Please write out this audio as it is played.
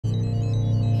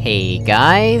Hey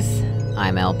guys,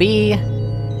 I'm LB,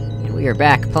 and we are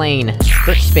back playing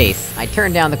Glitchspace. I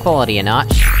turned down the quality a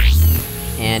notch,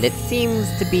 and it seems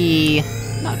to be...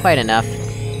 not quite enough.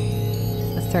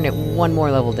 Let's turn it one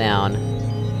more level down.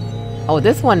 Oh,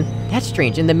 this one, that's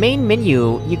strange. In the main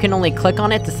menu, you can only click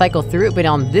on it to cycle through it, but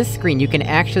on this screen you can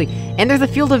actually... And there's a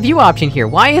field of view option here!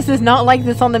 Why is this not like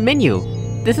this on the menu?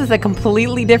 This is a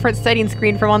completely different setting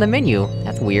screen from on the menu.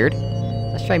 That's weird.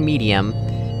 Let's try medium.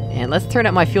 And let's turn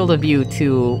up my field of view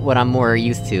to what I'm more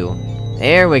used to.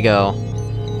 There we go.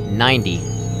 90.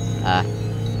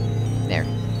 There.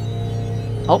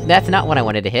 Oh, that's not what I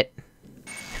wanted to hit.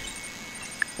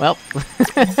 Well,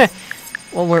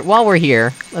 while we're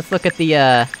here, let's look at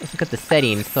the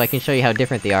settings, so I can show you how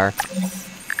different they are.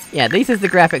 Yeah, this is the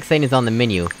graphic settings on the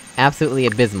menu. Absolutely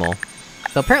abysmal.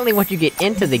 So apparently once you get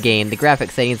into the game, the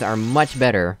graphic settings are much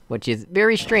better, which is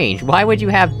very strange. Why would you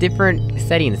have different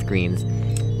setting screens?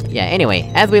 Yeah, anyway,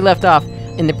 as we left off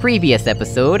in the previous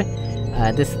episode,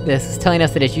 this is telling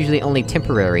us that it's usually only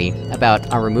temporary, about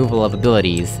our removal of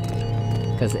abilities.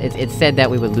 Because it said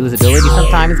that we would lose ability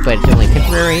sometimes, but it's only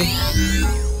temporary.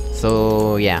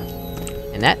 So, yeah.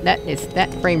 And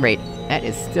that frame rate, that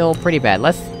is still pretty bad.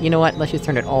 You know what, let's just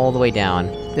turn it all the way down.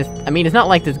 I mean, it's not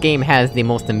like this game has the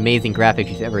most amazing graphics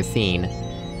you've ever seen.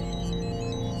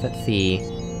 So let's see...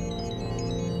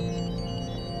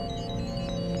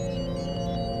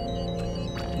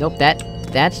 Nope,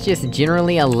 that's just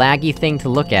generally a laggy thing to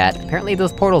look at. Apparently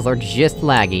those portals are just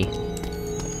laggy.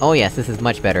 Oh yes, this is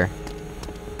much better.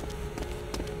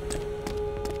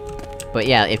 But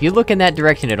yeah, if you look in that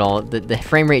direction at all, the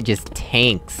frame rate just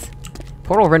tanks.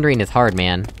 Portal rendering is hard,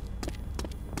 man.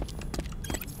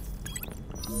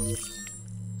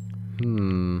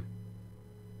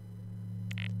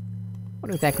 What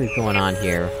exactly is going on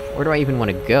here? Where do I even want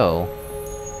to go?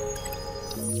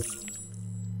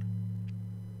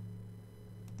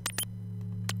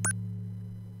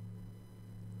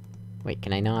 Wait,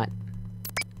 can I not?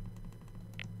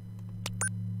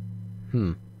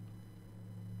 Well,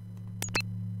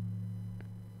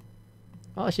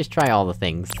 let's just try all the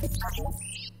things.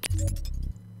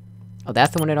 Oh,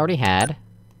 that's the one it already had.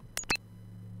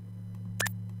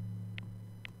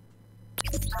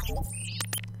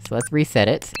 So let's reset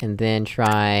it, and then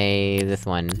try... this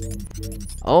one.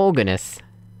 Oh, goodness.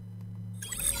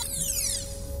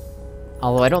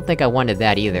 Although I don't think I wanted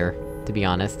that either, to be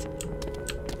honest.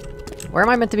 Where am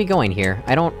I meant to be going here?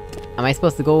 Am I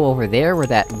supposed to go over there, where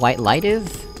that white light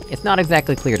is? It's not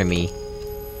exactly clear to me.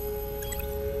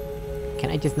 Can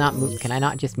I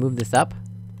not just move this up?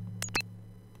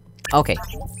 Okay.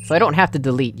 So I don't have to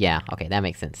delete, yeah, okay, that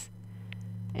makes sense.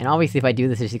 And obviously if I do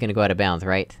this, it's just gonna go out of bounds,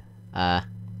 right?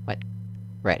 What?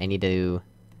 Right, I need to...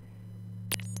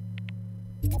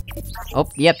 Oh,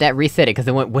 yep, that reset it, cause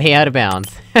it went way out of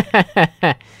bounds.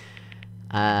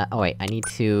 Oh wait, I need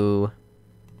to...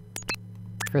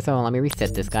 First of all, let me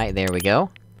reset this guy, there we go.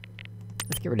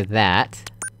 Let's get rid of that.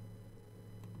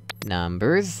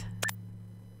 Numbers.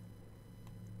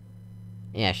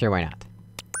 Yeah, sure, why not?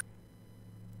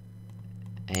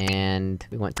 And...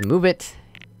 we want to move it...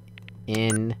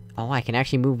 in... Oh, I can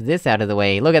actually move this out of the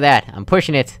way, look at that! I'm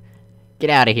pushing it! Get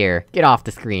out of here! Get off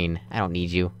the screen! I don't need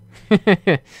you.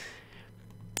 Let's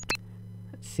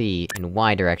see, in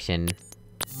Y direction...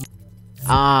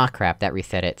 Ah, crap, that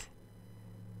reset it.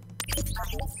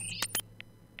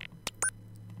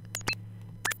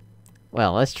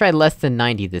 Well, let's try less than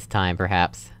 90 this time,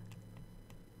 perhaps.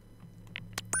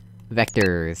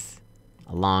 Vectors.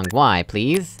 Along Y,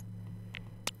 please.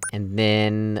 And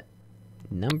then...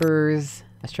 numbers...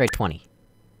 let's try 20.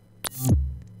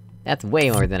 That's way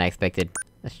more than I expected.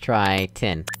 Let's try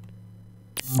 10.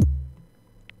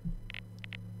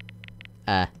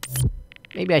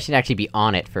 Maybe I should actually be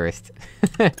on it first.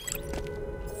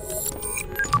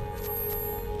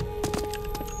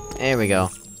 There we go.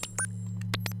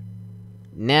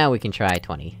 Now we can try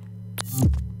 20.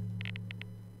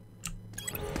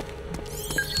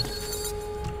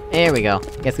 There we go.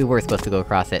 Guess we were supposed to go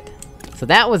across it. So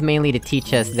that was mainly to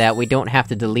teach us that we don't have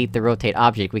to delete the rotate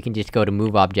object, we can just go to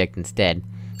move object instead.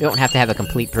 We don't have to have a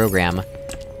complete program.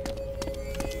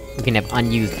 We can have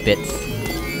unused bits.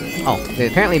 Oh, so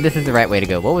apparently this is the right way to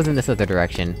go. What was in this other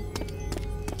direction?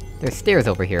 There's stairs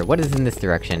over here, what is in this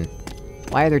direction?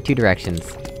 Why are there two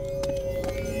directions?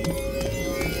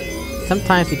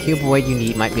 Sometimes the cuboid you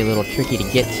need might be a little tricky to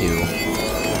get to.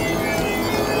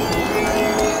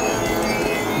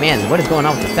 Man, what is going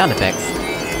on with the sound effects?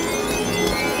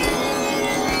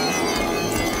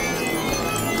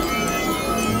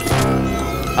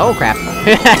 Oh crap!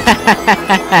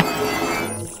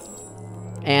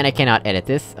 And I cannot edit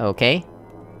this, okay.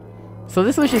 So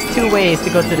this was just 2 ways to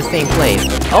go to the same place.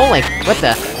 Oh, like, what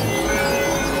the?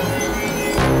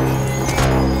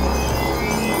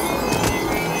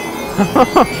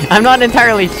 I'm not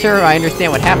entirely sure I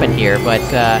understand what happened here, but,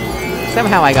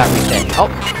 somehow I got reset. Oh,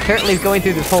 apparently going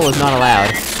through this hole is not allowed.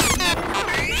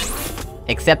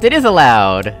 Except it is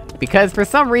allowed! Because for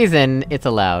some reason, it's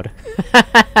allowed.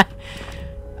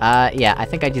 Yeah, I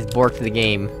think I just borked the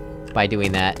game by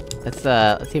doing that. Let's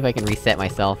see if I can reset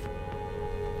myself.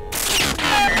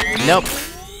 Nope.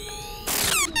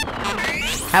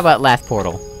 How about last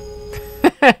portal?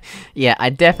 Yeah, I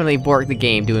definitely borked the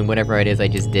game doing whatever it is I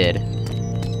just did.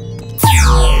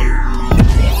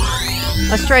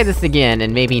 Let's try this again,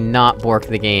 and maybe not bork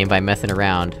the game by messing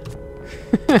around.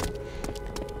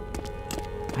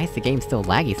 Why is the game still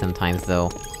laggy sometimes, though?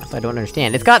 That's what I don't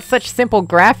understand. It's got such simple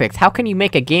graphics, how can you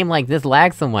make a game like this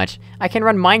lag so much? I can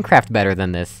run Minecraft better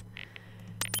than this.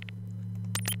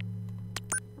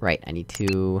 Right, I need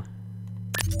to...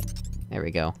 There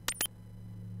we go.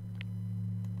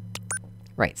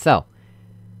 Right, so...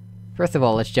 First of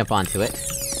all, let's jump onto it.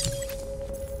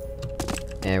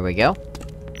 There we go.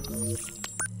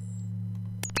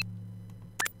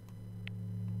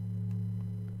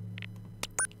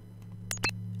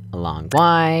 Along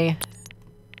Y...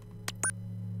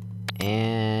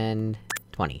 And...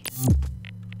 20.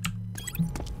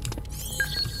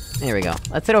 There we go.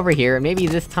 Let's head over here, and maybe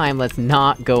this time let's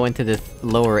not go into this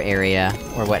lower area,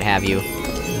 or what have you.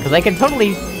 Cause I can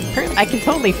totally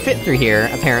fit through here,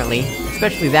 apparently.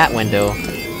 Especially that window.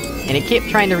 And it kept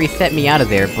trying to reset me out of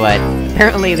there, but...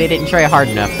 apparently they didn't try hard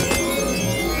enough.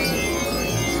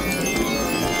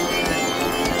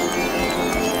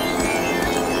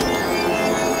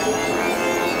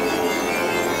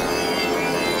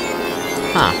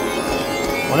 Huh.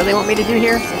 What do they want me to do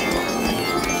here?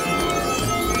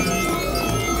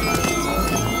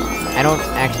 I don't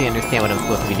actually understand what I'm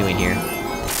supposed to be doing here.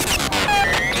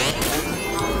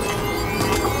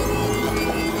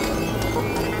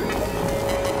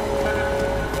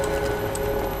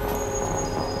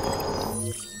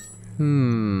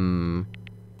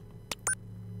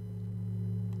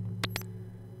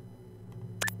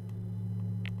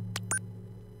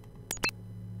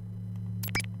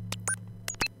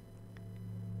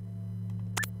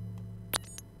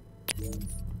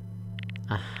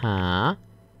 Uh-huh.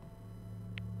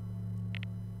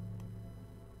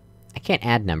 I can't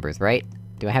add numbers, right?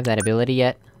 Do I have that ability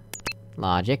yet?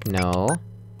 Logic, no.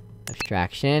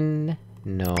 Abstraction,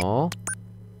 no.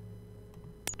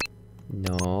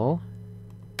 No.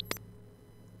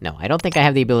 No, I don't think I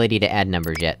have the ability to add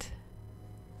numbers yet.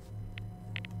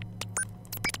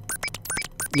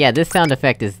 Yeah, this sound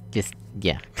effect is just...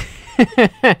 yeah.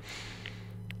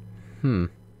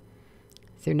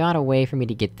 Is there not a way for me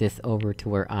to get this over to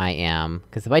where I am?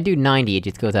 Because if I do 90, it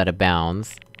just goes out of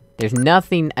bounds. There's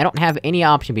nothing- I don't have any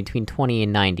option between 20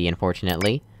 and 90,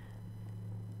 unfortunately.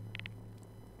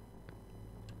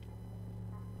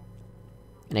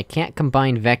 And I can't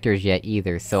combine vectors yet,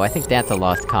 either, so I think that's a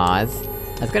lost cause.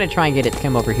 I was gonna try and get it to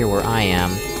come over here where I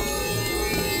am.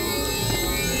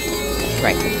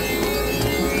 Right.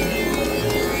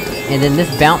 And then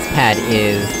this bounce pad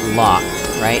is locked,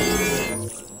 right?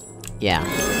 Yeah.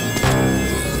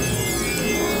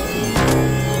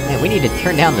 Man, we need to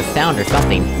turn down the sound or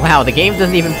something. Wow, the game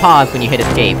doesn't even pause when you hit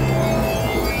escape.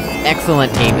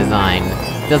 Excellent game design.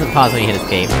 It doesn't pause when you hit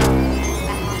escape.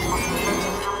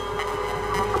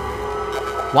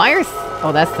 Wires?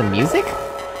 Oh, that's the music?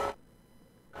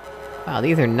 Wow,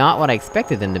 these are not what I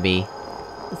expected them to be.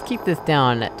 Let's keep this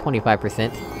down at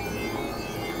 25%.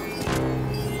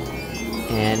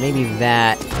 And maybe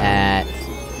that at...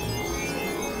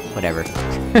 whatever.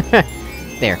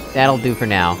 There, that'll do for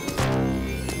now.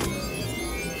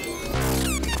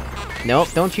 Nope,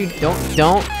 don't you- don't!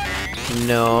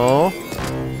 No!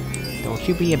 Don't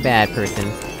you be a bad person.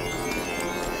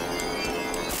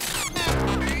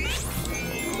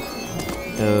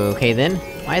 Okay then,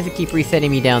 why does it keep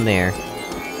resetting me down there?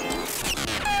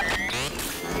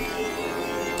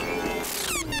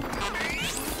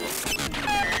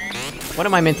 What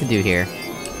am I meant to do here?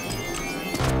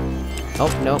 Oh,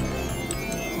 nope.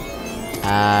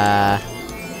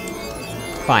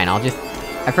 Fine, I'll just...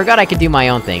 I forgot I could do my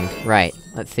own thing. Right,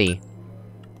 let's see.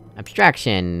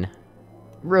 Abstraction...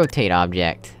 Rotate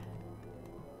object.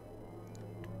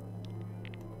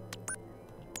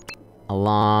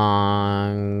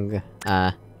 Along...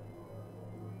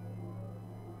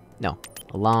 No.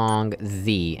 Along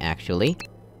Z, actually.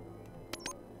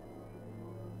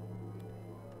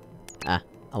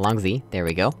 Along Z, there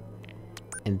we go.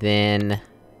 And then...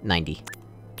 90.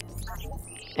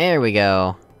 There we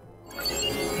go.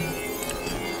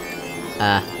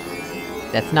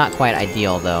 That's not quite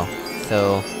ideal, though.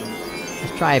 So...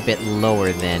 let's try a bit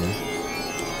lower, then.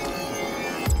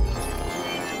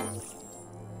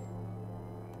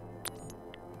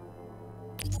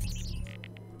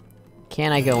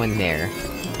 Can I go in there?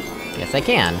 Yes, I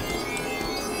can!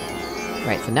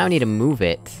 Right, so now I need to move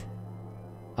it.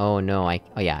 Oh no,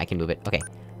 oh yeah, I can move it, okay.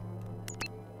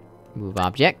 Move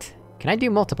object? Can I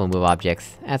do multiple move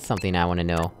objects? That's something I wanna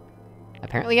know.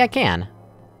 Apparently I can!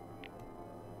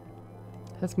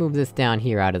 Let's move this down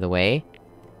here out of the way.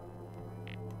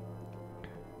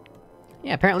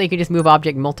 Yeah, apparently you can just move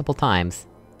object multiple times.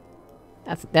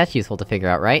 That's useful to figure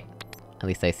out, right? At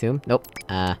least I assume. Nope.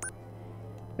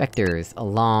 Vectors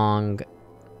along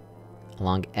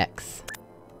X.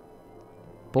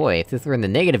 Boy, if this were in the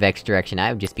negative X direction,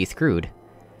 I would just be screwed.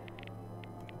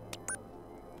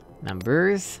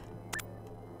 Numbers...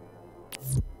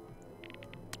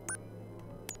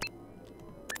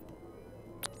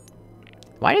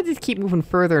 Why do these keep moving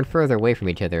further and further away from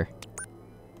each other?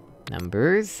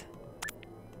 Numbers...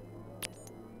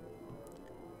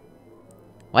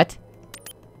 What?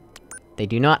 They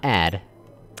do not add.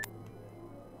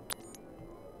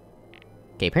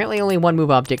 Okay, apparently only one move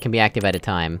object can be active at a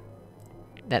time.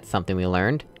 That's something we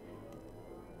learned.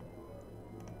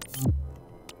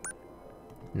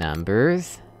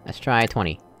 Numbers... let's try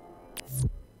 20.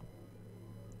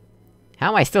 How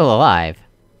am I still alive?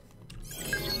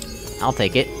 I'll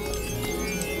take it.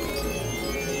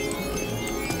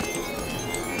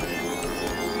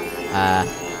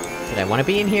 Did I wanna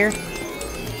be in here?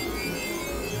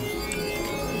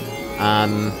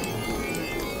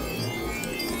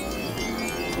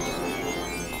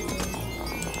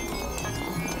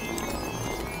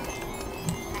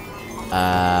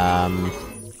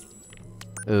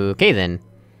 Okay then.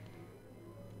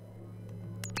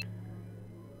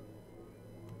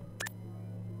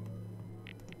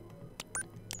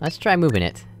 Let's try moving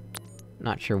it.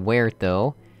 Not sure where,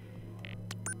 though.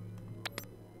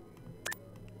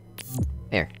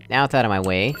 There, now it's out of my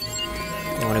way.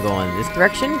 I wanna go in this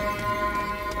direction?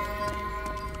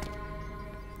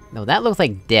 No, that looks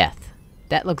like death.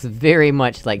 That looks very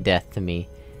much like death to me.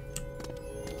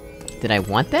 Did I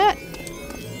want that?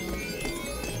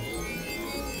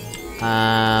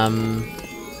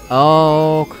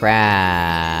 Oh,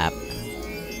 crap.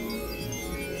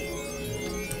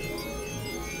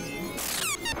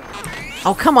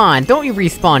 Oh, come on! Don't you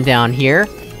respawn down here!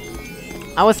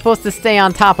 I was supposed to stay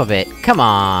on top of it, come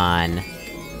on!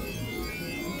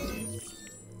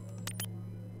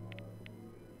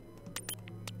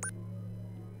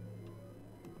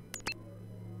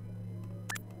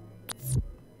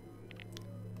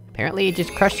 Apparently it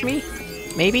just crushed me?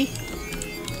 Maybe?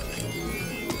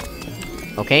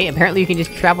 Okay, apparently you can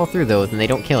just travel through those and they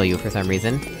don't kill you for some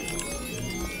reason.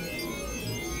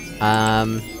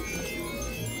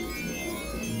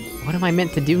 What am I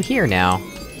meant to do here now?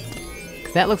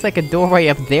 Cause that looks like a doorway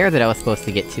up there that I was supposed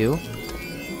to get to.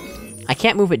 I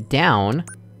can't move it down.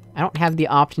 I don't have the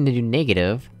option to do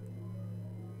negative.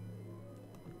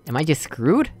 Am I just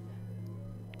screwed?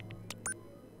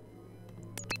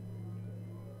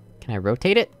 Can I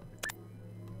rotate it?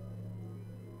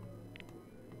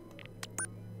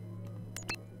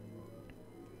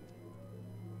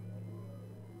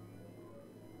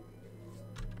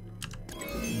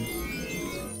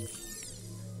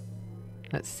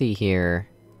 Let's see here.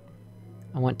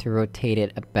 I want to rotate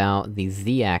it about the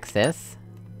Z-axis.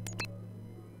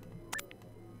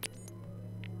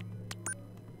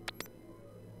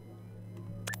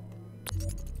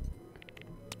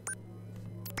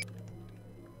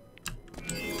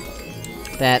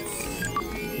 That's...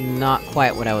 not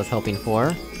quite what I was hoping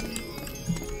for.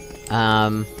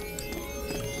 Well,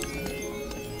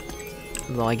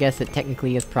 I guess it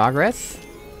technically is progress.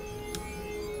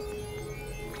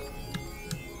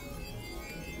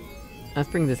 Let's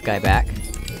bring this guy back.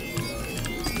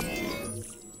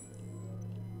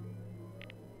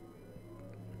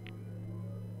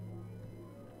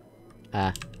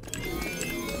 I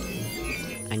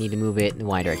need to move it in the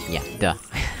Y direction, yeah, duh.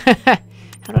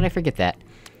 How did I forget that?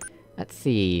 Let's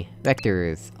see...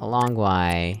 vectors, along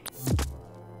Y...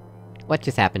 What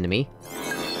just happened to me?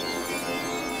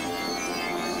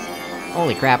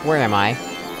 Holy crap, where am I?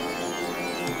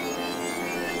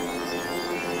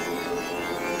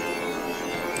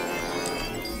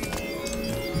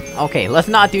 Okay, let's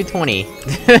not do 20.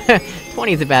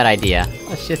 20 is a bad idea.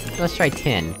 Let's try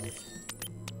 10.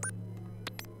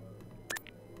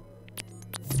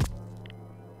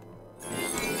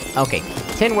 Okay,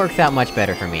 10 works out much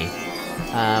better for me.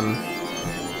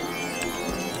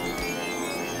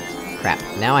 Crap,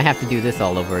 now I have to do this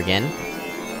all over again.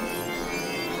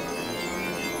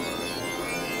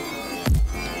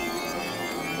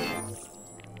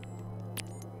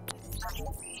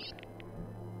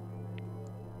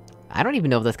 I don't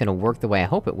even know if that's gonna work the way I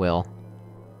hope it will.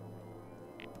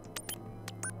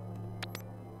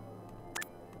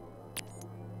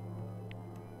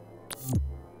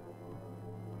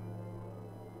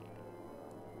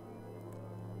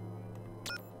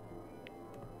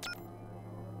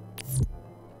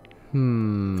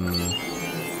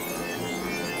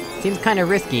 Seems kinda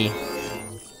risky.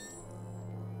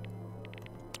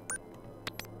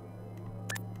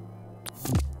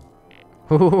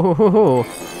 Ooh.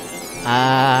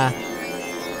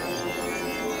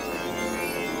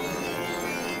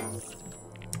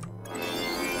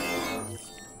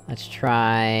 Let's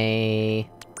try...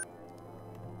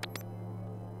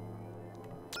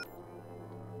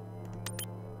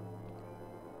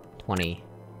 20.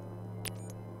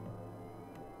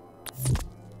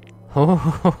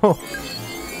 Oh,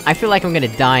 I feel like I'm gonna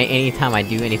die anytime I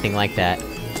do anything like that.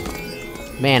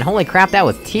 Man, holy crap, that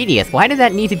was tedious! Why did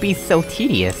that need to be so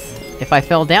tedious? If I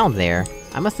fell down there?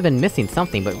 I must have been missing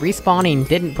something, but respawning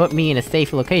didn't put me in a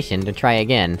safe location to try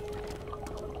again.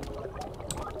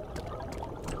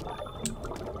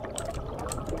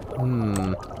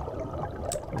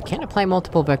 We can't apply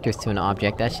multiple vectors to an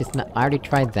object, that's just not- I already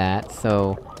tried that,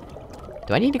 so...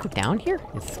 Do I need to go down here?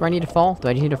 Is this where I need to fall? Do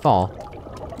I just need to fall?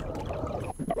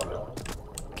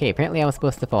 Okay, apparently I was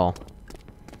supposed to fall.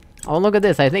 Oh, look at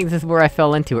this, I think this is where I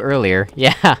fell into earlier.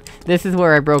 Yeah, this is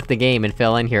where I broke the game and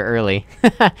fell in here early.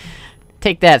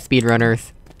 Take that,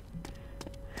 speedrunners!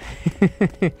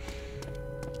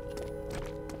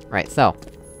 Right, so...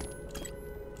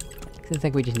 Seems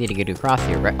like we just need to get across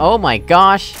here, right? Oh my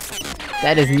gosh!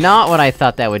 That is not what I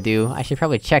thought that would do! I should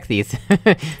probably check these.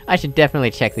 I should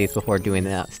definitely check these before doing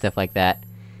that, stuff like that.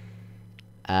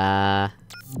 No,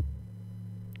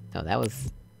 that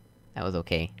was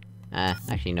okay.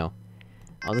 Actually no.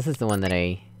 Oh, this is the one that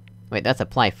I... Wait, that's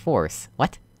apply force.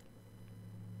 What?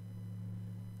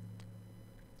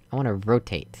 I wanna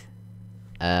rotate.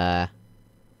 Oh,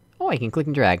 I can click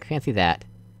and drag, fancy that.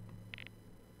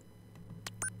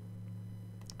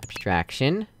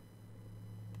 Abstraction.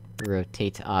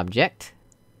 Rotate object.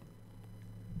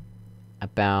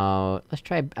 About... let's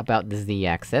try about the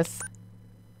z-axis.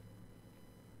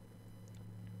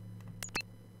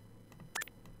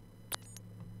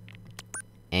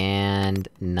 And...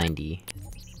 90.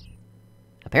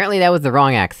 Apparently that was the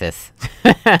wrong axis.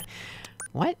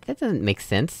 What? That doesn't make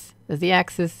sense. Does the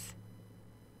axis...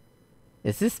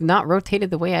 Is this not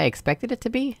rotated the way I expected it to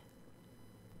be?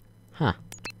 Huh.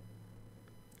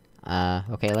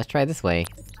 Okay, let's try this way.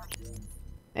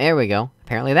 There we go.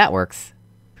 Apparently that works.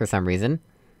 For some reason.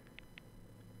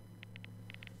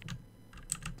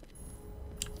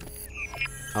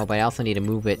 Oh, but I also need to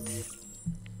move it...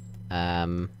 I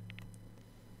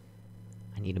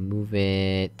need to move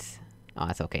it... Oh,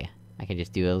 that's okay. I can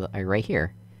just do it right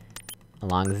here.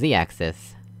 Along the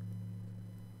z-axis.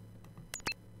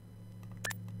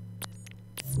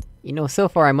 You know, so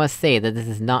far I must say that this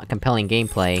is not compelling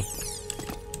gameplay.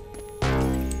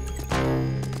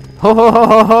 Ho ho ho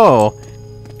ho ho!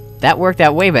 That worked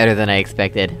out way better than I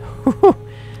expected.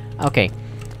 Okay.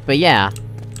 But yeah.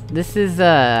 This is,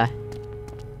 so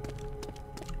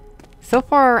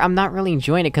far, I'm not really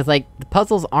enjoying it, cause like, the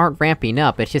puzzles aren't ramping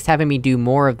up, it's just having me do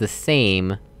more of the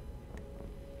same.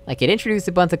 Like, it introduced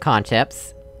a bunch of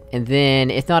concepts, and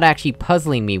then it's not actually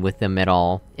puzzling me with them at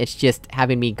all. It's just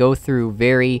having me go through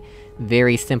very,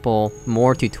 very simple,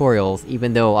 more tutorials,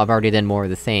 even though I've already done more of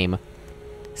the same.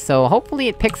 So hopefully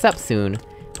it picks up soon.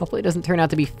 Hopefully it doesn't turn out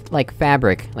to be like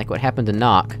Fabric, like what happened to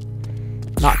Nock.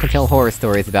 Nock can tell horror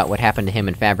stories about what happened to him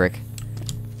in Fabric.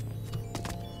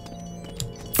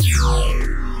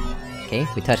 Okay,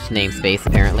 we touched namespace,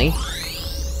 apparently.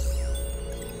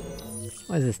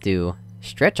 What does this do?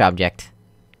 Stretch object.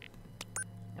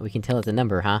 We can tell it's a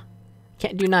number, huh?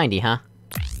 Can't do 90, huh?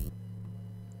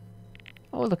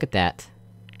 Oh, look at that.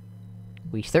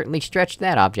 We certainly stretched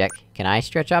that object. Can I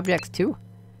stretch objects too?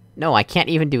 No, I can't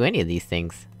even do any of these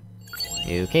things.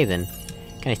 Okay then.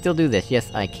 Can I still do this? Yes,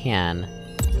 I can.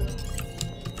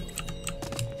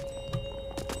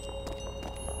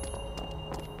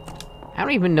 I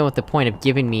don't even know what the point of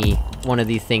giving me one of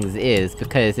these things is,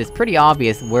 because it's pretty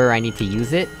obvious where I need to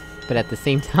use it, but at the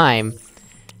same time...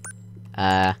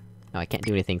 No, I can't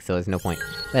do anything, so there's no point.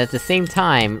 But at the same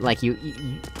time, like,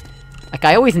 like,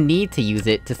 I always need to use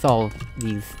it to solve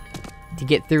these... to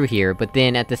get through here, but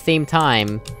then at the same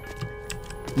time...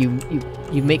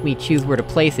 You make me choose where to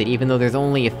place it, even though there's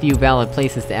only a few valid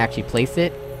places to actually place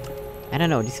it? I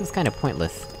don't know, this feels kinda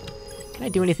pointless. Can I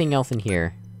do anything else in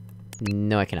here?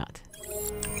 No, I cannot.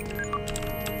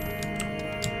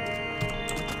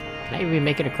 Can I even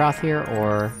make it across here,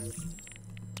 or...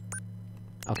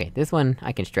 Okay, this one,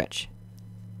 I can stretch.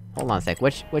 Hold on a sec,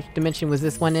 which dimension was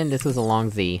this one in? This was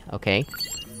along Z, okay.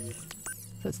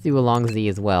 Let's do along Z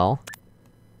as well.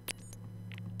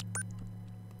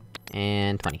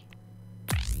 And 20.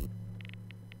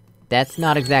 That's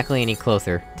not exactly any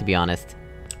closer, to be honest.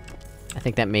 I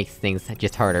think that makes things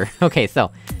just harder. Okay,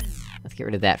 so... let's get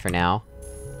rid of that for now.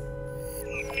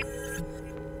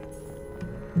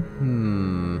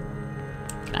 Can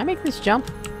I make this jump?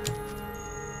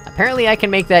 Apparently I can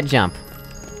make that jump.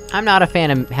 I'm not a fan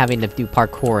of having to do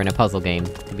parkour in a puzzle game,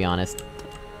 to be honest.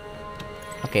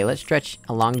 Okay, let's stretch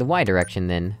along the Y direction,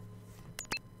 then.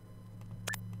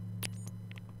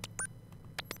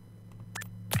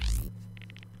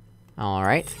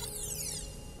 Alright.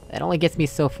 That only gets me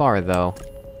so far, though.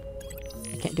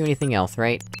 I can't do anything else,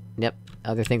 right? Yep,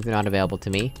 other things are not available to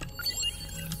me.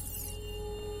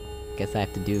 Guess I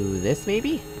have to do this,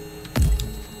 maybe?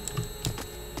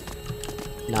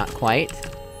 Not quite.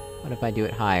 What if I do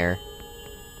it higher?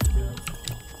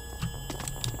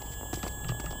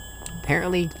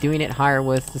 Apparently, doing it higher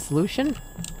was the solution?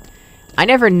 I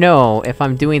never know if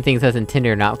I'm doing things as intended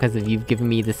or not, because you've given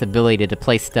me this ability to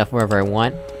place stuff wherever I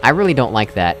want. I really don't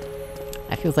like that.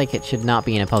 That feels like it should not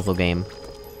be in a puzzle game.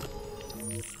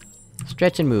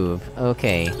 Stretch and move.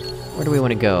 Okay. Where do we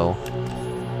wanna go?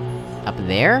 Up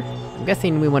there? I'm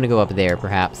guessing we wanna go up there,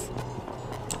 perhaps.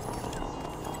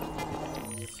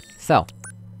 So.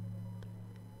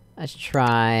 Let's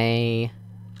try...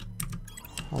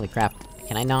 holy crap,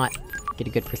 can I not get a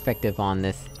good perspective on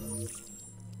this?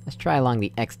 Let's try along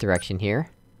the X direction here.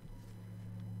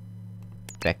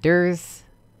 Vectors...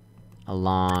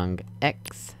 along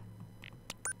X...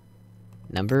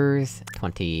 numbers...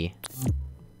 20...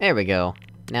 there we go!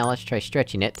 Now let's try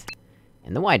stretching it...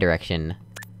 in the Y direction.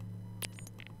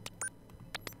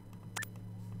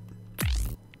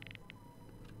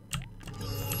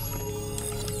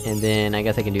 And then, I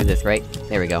guess I can do this, right?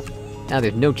 There we go. Now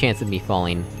there's no chance of me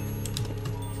falling.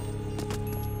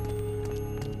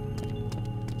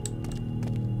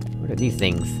 What are these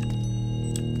things?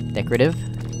 Decorative?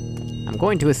 I'm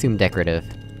going to assume decorative.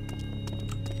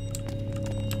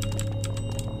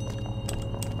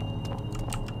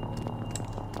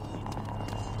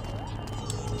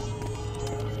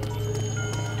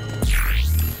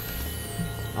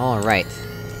 Alright.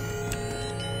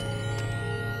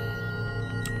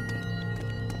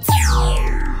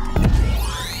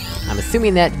 I'm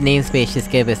assuming that namespace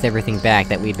just gave us everything back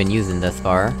that we've been using thus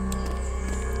far.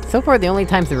 So far, the only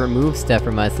times it removes stuff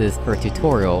from us is for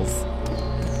tutorials.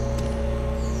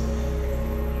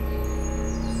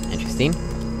 Interesting.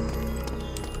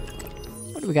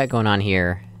 What do we got going on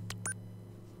here?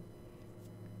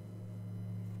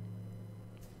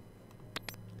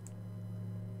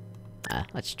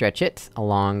 Let's stretch it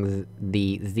along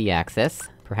the Z-axis,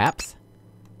 perhaps.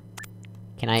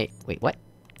 Can I- wait, what?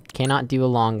 Cannot do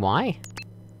along Y?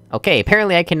 Okay,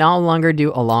 apparently I can no longer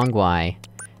do along Y.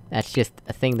 That's just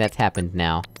a thing that's happened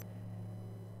now.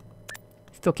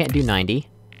 Still can't do 90.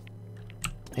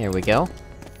 There we go.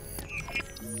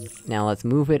 Now let's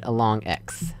move it along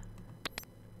X.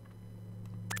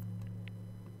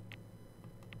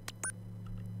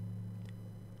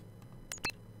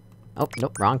 Oh,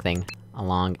 nope, wrong thing.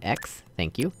 Along X,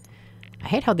 thank you. I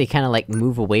hate how they kinda like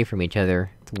move away from each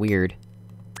other, it's weird.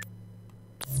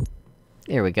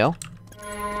 There we go.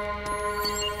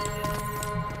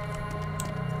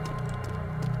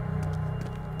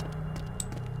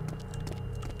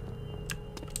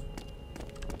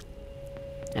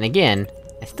 And again,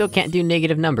 I still can't do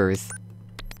negative numbers.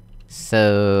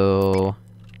 So...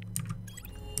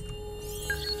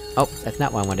 oh, that's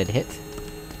not what I wanted to hit.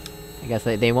 I guess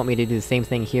they want me to do the same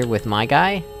thing here with my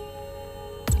guy?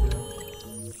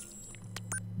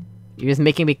 You're just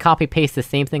making me copy-paste the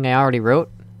same thing I already wrote?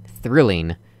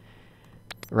 Thrilling.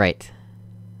 Right.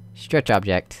 Stretch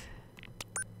object.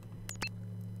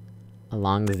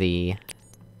 Along Z.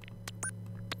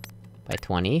 By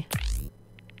 20.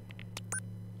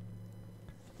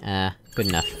 Good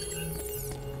enough.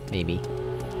 Maybe.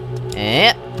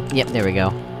 Yep, there we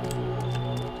go.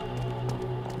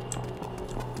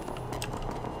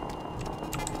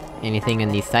 Anything in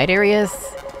these side areas?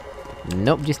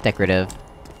 Nope, just decorative.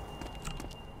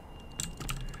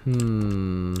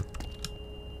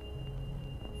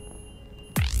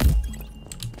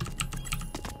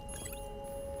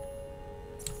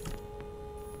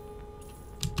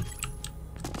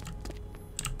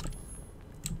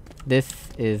 This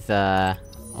is,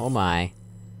 oh my.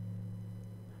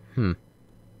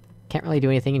 Can't really do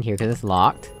anything in here, cause it's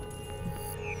locked.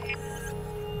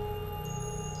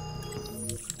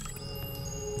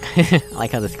 I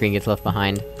like how the screen gets left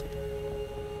behind.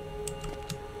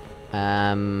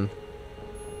 That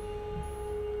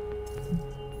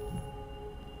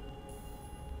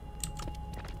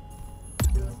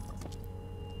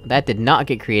did not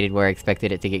get created where I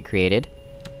expected it to get created.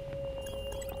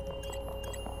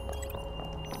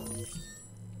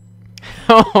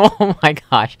 Oh my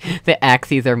gosh! The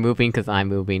axes are moving cause I'm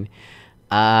moving.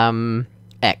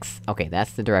 X. Okay,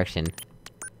 that's the direction.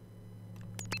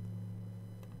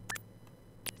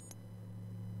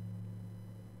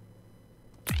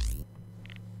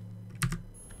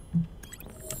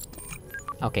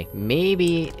 Okay,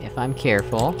 maybe if I'm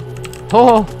careful...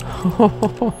 Oh!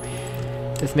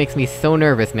 This makes me so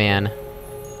nervous, man.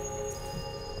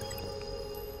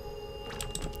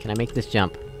 Can I make this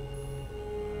jump?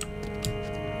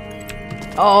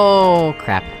 Oh,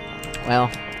 crap.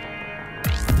 Well...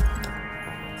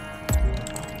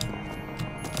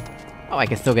 Oh, I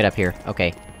can still get up here.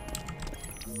 Okay.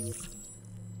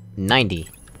 90.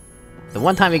 The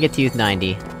one time we get to use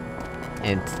 90.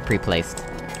 And it's pre-placed.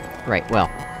 Right, well.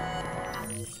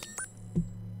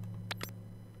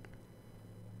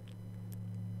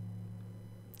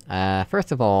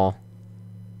 First of all...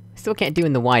 Still can't do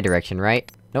in the Y direction,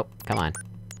 right? Nope, come on.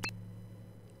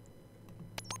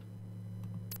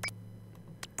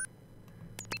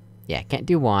 Yeah, can't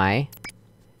do Y.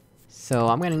 So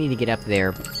I'm gonna need to get up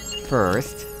there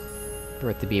first, for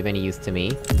it to be of any use to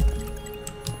me.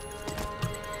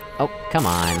 Oh, come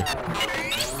on.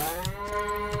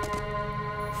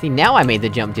 See, now I made the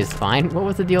jump just fine. What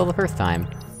was the deal the first time?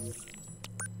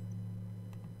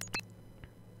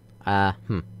 How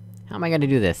am I gonna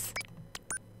do this?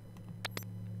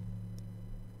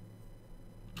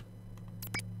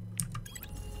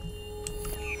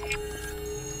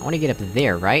 I wanna get up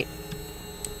there, right?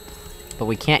 But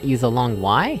we can't use a long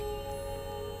Y?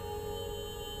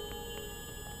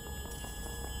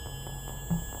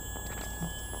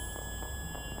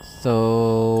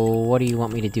 So... what do you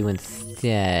want me to do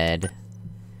instead?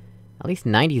 At least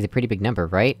 90 is a pretty big number,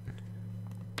 right?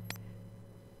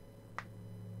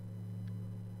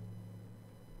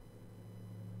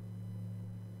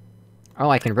 Oh,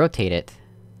 I can rotate it.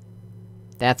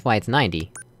 That's why it's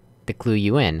 90. To clue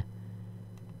you in.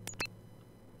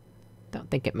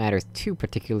 Don't think it matters too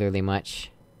particularly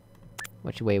much...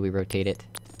 which way we rotate it.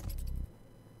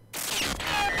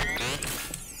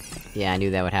 Yeah, I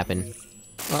knew that would happen.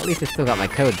 Well, at least I still got my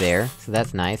code there, so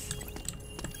that's nice.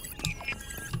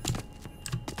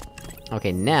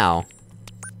 Okay, now...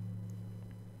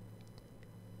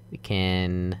 we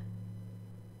can...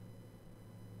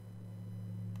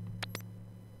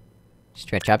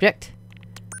 stretch object.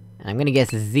 And I'm gonna guess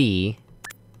Z...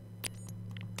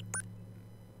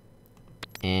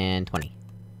 and 20.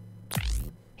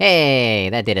 Hey!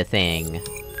 That did a thing!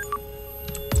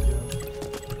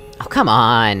 Oh, come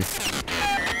on!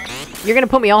 You're gonna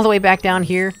put me all the way back down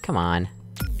here? Come on.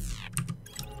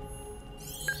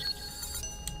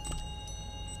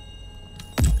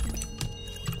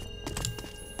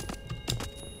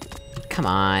 Come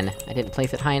on, I didn't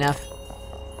place it high enough.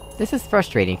 This is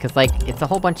frustrating, cause like, it's a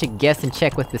whole bunch of guess and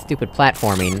check with the stupid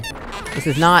platforming. This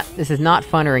is not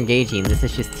fun or engaging, this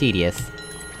is just tedious.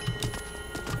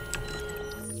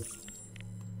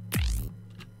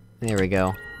 There we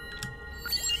go.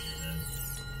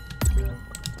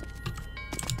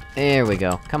 There we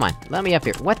go. Come on, let me up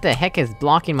here. What the heck is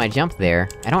blocking my jump there?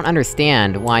 I don't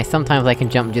understand why sometimes I can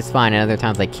jump just fine and other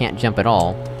times I can't jump at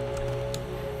all.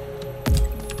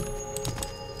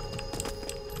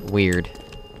 Weird.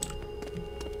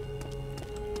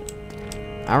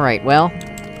 Alright, well...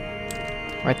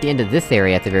 we're at the end of this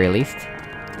area at the very least.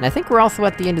 And I think we're also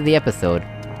at the end of the episode.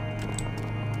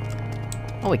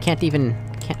 Oh, we can't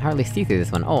hardly see through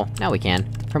this one. Oh, now we can.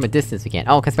 From a distance we can.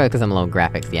 Oh, probably because I'm low on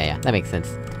graphics. Yeah, that makes sense.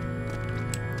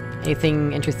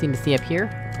 Anything interesting to see up here?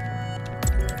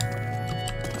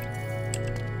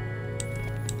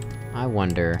 I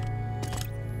wonder...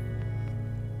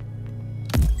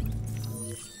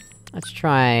 let's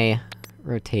try...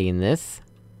 rotating this.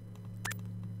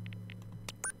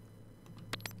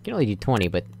 You can only do 20,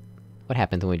 but... what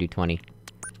happens when we do 20?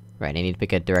 Right, I need to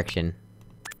pick a direction.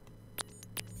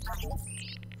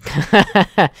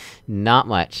 Not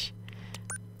much.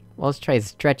 Well, let's try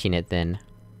stretching it then.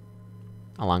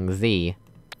 Along Z.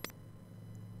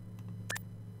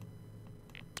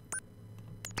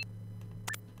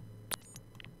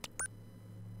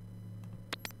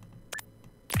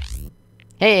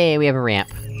 Hey, we have a ramp!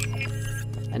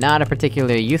 Not a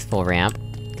particularly useful ramp,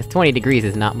 because 20 degrees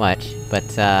is not much, but,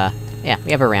 yeah,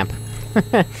 we have a ramp.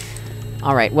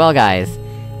 Alright, well guys,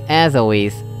 as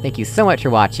always, thank you so much for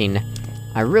watching,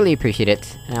 I really appreciate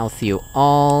it, and I'll see you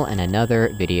all in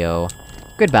another video.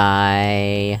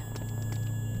 Goodbye!